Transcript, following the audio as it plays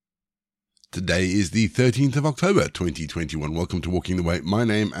Today is the 13th of October, 2021. Welcome to Walking the Way. My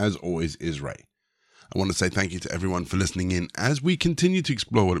name, as always, is Ray. I want to say thank you to everyone for listening in as we continue to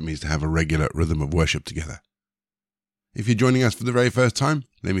explore what it means to have a regular rhythm of worship together. If you're joining us for the very first time,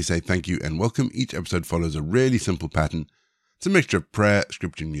 let me say thank you and welcome. Each episode follows a really simple pattern. It's a mixture of prayer,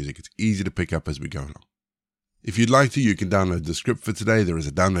 scripture, and music. It's easy to pick up as we go along. If you'd like to, you can download the script for today. There is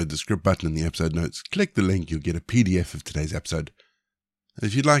a download the script button in the episode notes. Click the link, you'll get a PDF of today's episode. And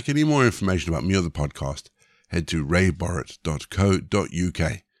if you'd like any more information about me or the podcast, head to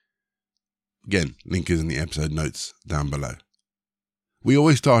rayborrett.co.uk. Again, link is in the episode notes down below. We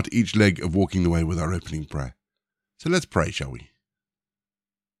always start each leg of Walking the Way with our opening prayer. So let's pray, shall we?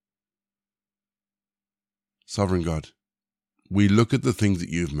 Sovereign God, we look at the things that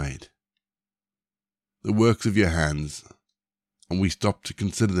you've made, the works of your hands, and we stop to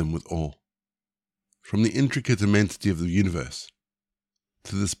consider them with awe. From the intricate immensity of the universe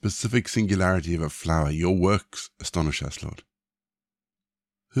to the specific singularity of a flower, your works astonish us, Lord.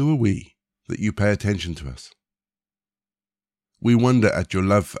 Who are we that you pay attention to us? We wonder at your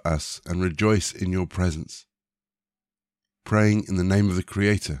love for us and rejoice in your presence, praying in the name of the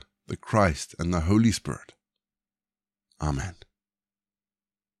Creator, the Christ, and the Holy Spirit. Amen.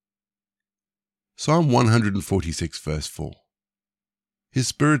 Psalm 146, verse 4. His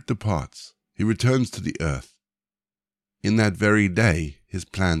spirit departs, he returns to the earth. In that very day, his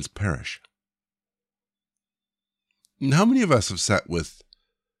plans perish. And how many of us have sat with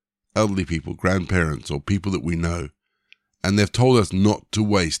elderly people, grandparents, or people that we know, and they've told us not to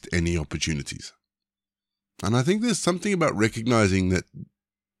waste any opportunities? And I think there's something about recognizing that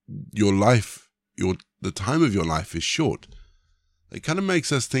your life, the time of your life is short. It kind of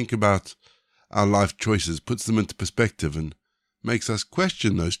makes us think about our life choices, puts them into perspective, and makes us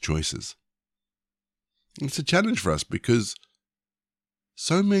question those choices. It's a challenge for us because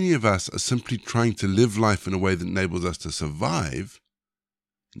so many of us are simply trying to live life in a way that enables us to survive,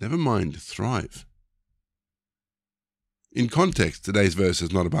 never mind thrive. In context, today's verse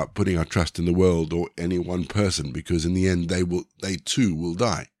is not about putting our trust in the world or any one person, because in the end they too will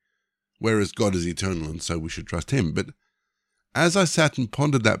die, whereas God is eternal and so we should trust him. But as I sat and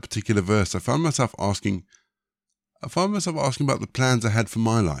pondered that particular verse, I found myself asking about the plans I had for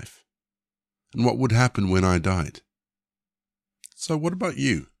my life and what would happen when I died. So what about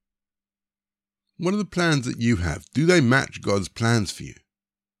you? What are the plans that you have? Do they match God's plans for you?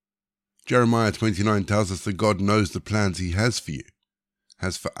 Jeremiah 29 tells us that God knows the plans he has for you,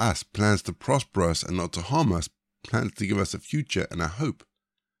 has for us, plans to prosper us and not to harm us, plans to give us a future and a hope.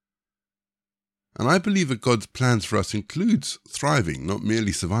 And I believe that God's plans for us includes thriving, not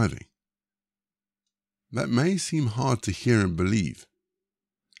merely surviving. That may seem hard to hear and believe,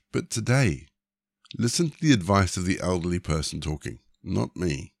 but today, listen to the advice of the elderly person talking, not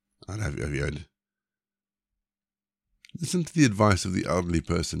me. Have you heard? Listen to the advice of the elderly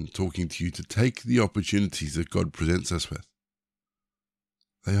person talking to you to take the opportunities that God presents us with.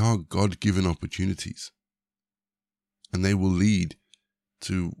 They are God-given opportunities, and they will lead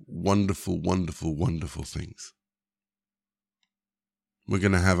to wonderful, wonderful, wonderful things. We're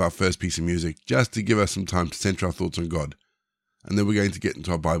going to have our first piece of music just to give us some time to center our thoughts on God. And then we're going to get into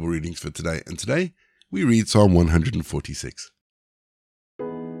our Bible readings for today. And today, we read Psalm 146.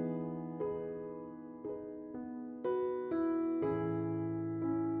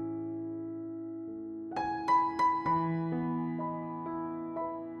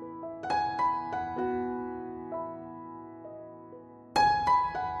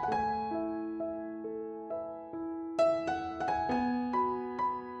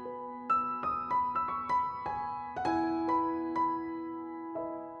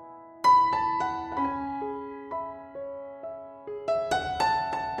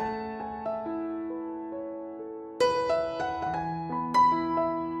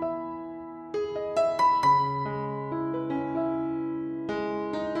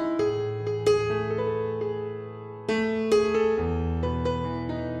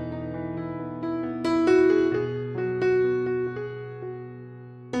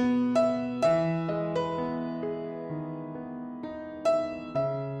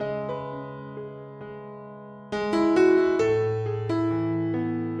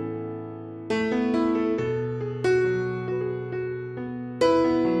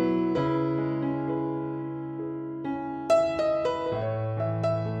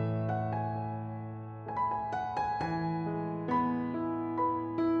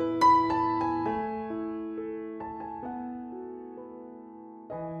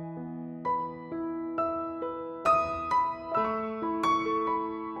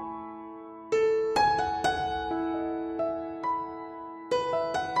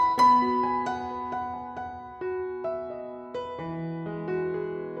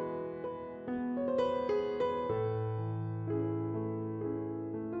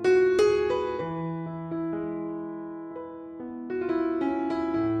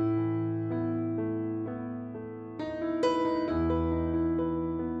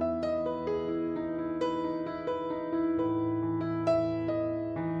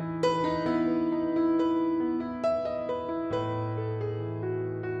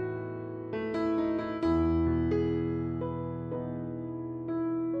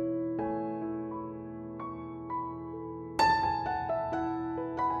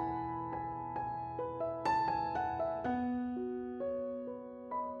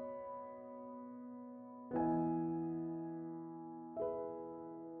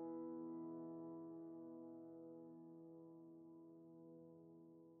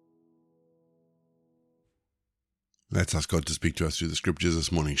 Let's ask God to speak to us through the scriptures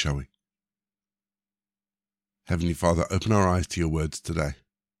this morning, shall we? Heavenly Father, open our eyes to your words today.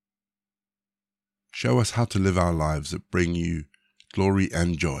 Show us how to live our lives that bring you glory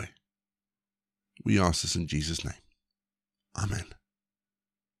and joy. We ask this in Jesus' name. Amen.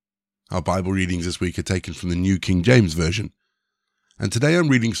 Our Bible readings this week are taken from the New King James Version, and today I'm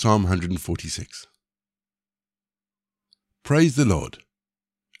reading Psalm 146. Praise the Lord.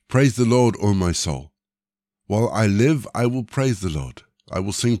 Praise the Lord, O my soul. While I live, I will praise the Lord. I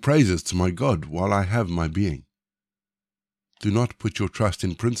will sing praises to my God while I have my being. Do not put your trust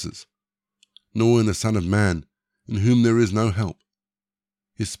in princes, nor in a son of man, in whom there is no help.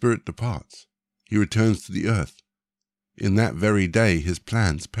 His spirit departs. He returns to the earth. In that very day his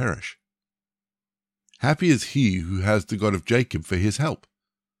plans perish. Happy is he who has the God of Jacob for his help,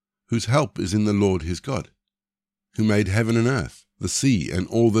 whose help is in the Lord his God, who made heaven and earth, the sea and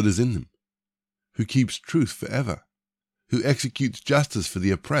all that is in them, who keeps truth forever, who executes justice for the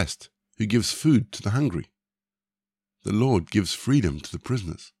oppressed, who gives food to the hungry. The Lord gives freedom to the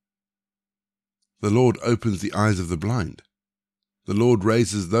prisoners. The Lord opens the eyes of the blind. The Lord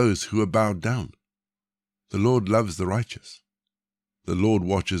raises those who are bowed down. The Lord loves the righteous. The Lord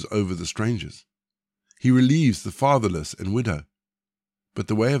watches over the strangers. He relieves the fatherless and widow. But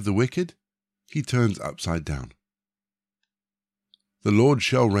the way of the wicked he turns upside down. The Lord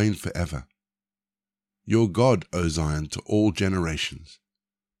shall reign forever. Your God, O Zion, to all generations.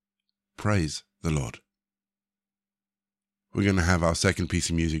 Praise the Lord. We're going to have our second piece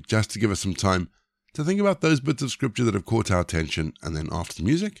of music just to give us some time to think about those bits of scripture that have caught our attention, and then after the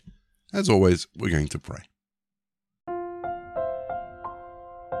music, as always, we're going to pray.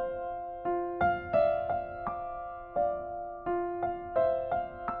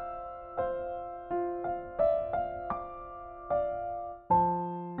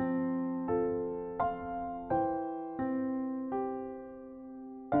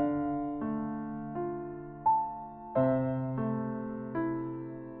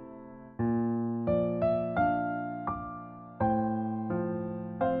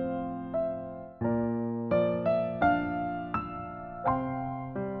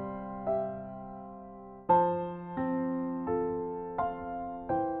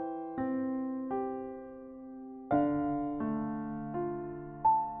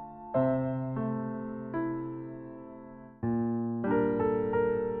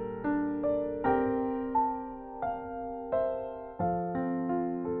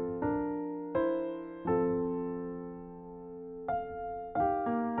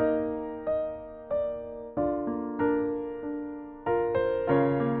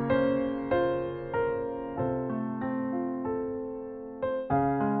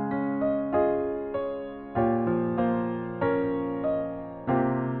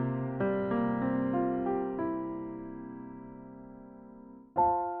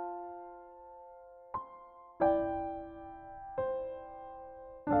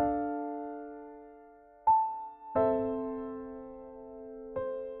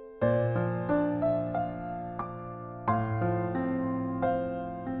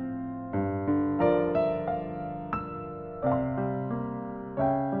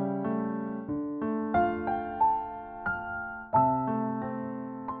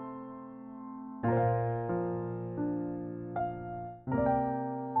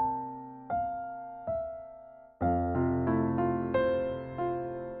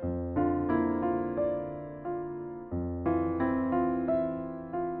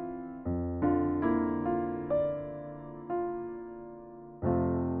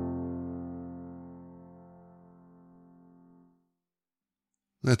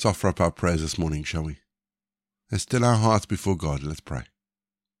 Let's offer up our prayers this morning, shall we? Let's still our hearts before God. Let's pray.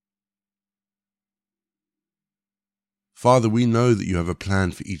 Father, we know that you have a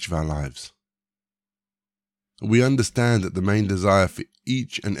plan for each of our lives. We understand that the main desire for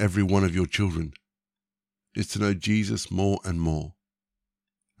each and every one of your children is to know Jesus more and more,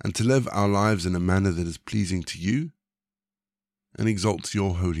 and to live our lives in a manner that is pleasing to you and exalts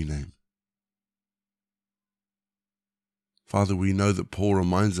your holy name. Father, we know that Paul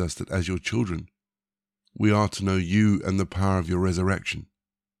reminds us that as your children, we are to know you and the power of your resurrection,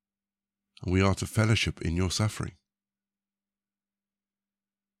 and we are to fellowship in your suffering.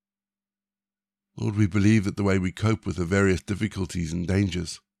 Lord, we believe that the way we cope with the various difficulties and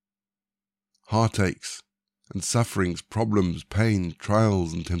dangers, heartaches and sufferings, problems, pain,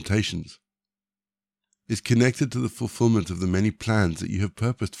 trials and temptations, is connected to the fulfillment of the many plans that you have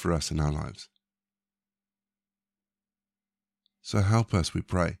purposed for us in our lives. So help us, we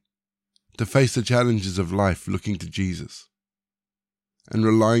pray, to face the challenges of life looking to Jesus and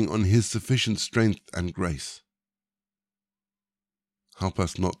relying on his sufficient strength and grace, Help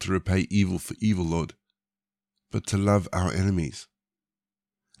us not to repay evil for evil, Lord, but to love our enemies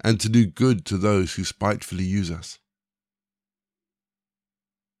and to do good to those who spitefully use us.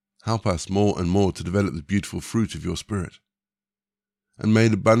 Help us more and more to develop the beautiful fruit of your Spirit, and may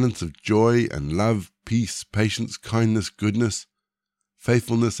an abundance of joy and love, peace, patience, kindness, goodness,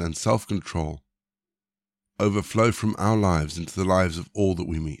 faithfulness, and self-control overflow from our lives into the lives of all that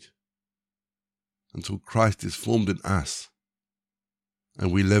we meet, until Christ is formed in us, and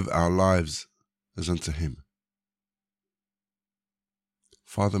we live our lives as unto him.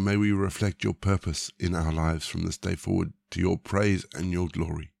 Father, may we reflect your purpose in our lives from this day forward to your praise and your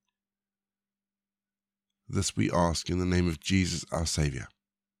glory. This we ask in the name of Jesus, our Saviour.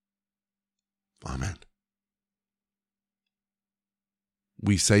 Amen.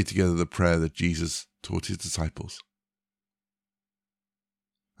 We say together the prayer that Jesus taught his disciples.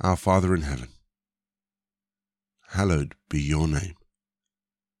 Our Father in heaven, hallowed be your name.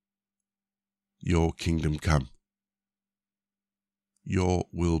 Your kingdom come. Your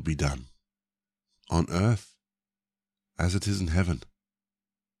will be done, on earth as it is in heaven.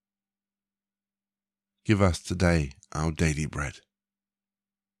 Give us today our daily bread.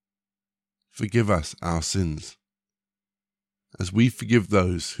 Forgive us our sins, as we forgive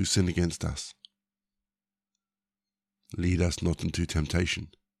those who sin against us. Lead us not into temptation,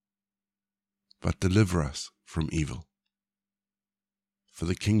 but deliver us from evil. For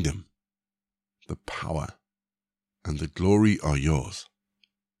the kingdom, the power, and the glory are yours,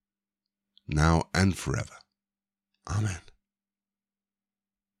 now and forever. Amen.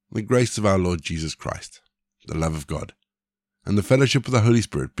 The grace of our Lord Jesus Christ, the love of God, and the fellowship of the Holy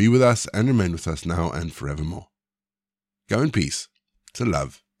Spirit be with us and remain with us now and forevermore. Go in peace to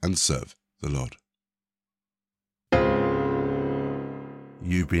love and serve the Lord.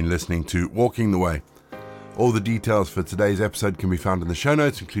 You've been listening to Walking the Way. All the details for today's episode can be found in the show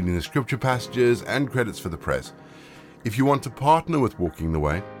notes, including the scripture passages and credits for the press. If you want to partner with Walking the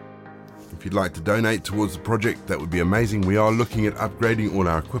Way, if you'd like to donate towards the project, that would be amazing. We are looking at upgrading all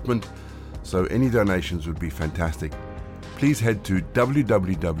our equipment, so any donations would be fantastic. Please head to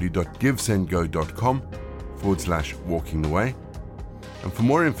www.givesendgo.com/walkingtheway. And for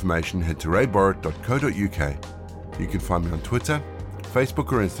more information, head to rayborrett.co.uk. You can find me on Twitter,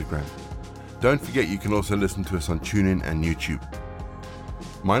 Facebook or Instagram. Don't forget you can also listen to us on TuneIn and YouTube.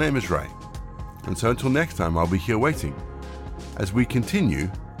 My name is Ray, and so until next time I'll be here waiting as we continue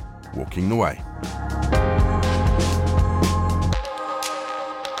walking the way.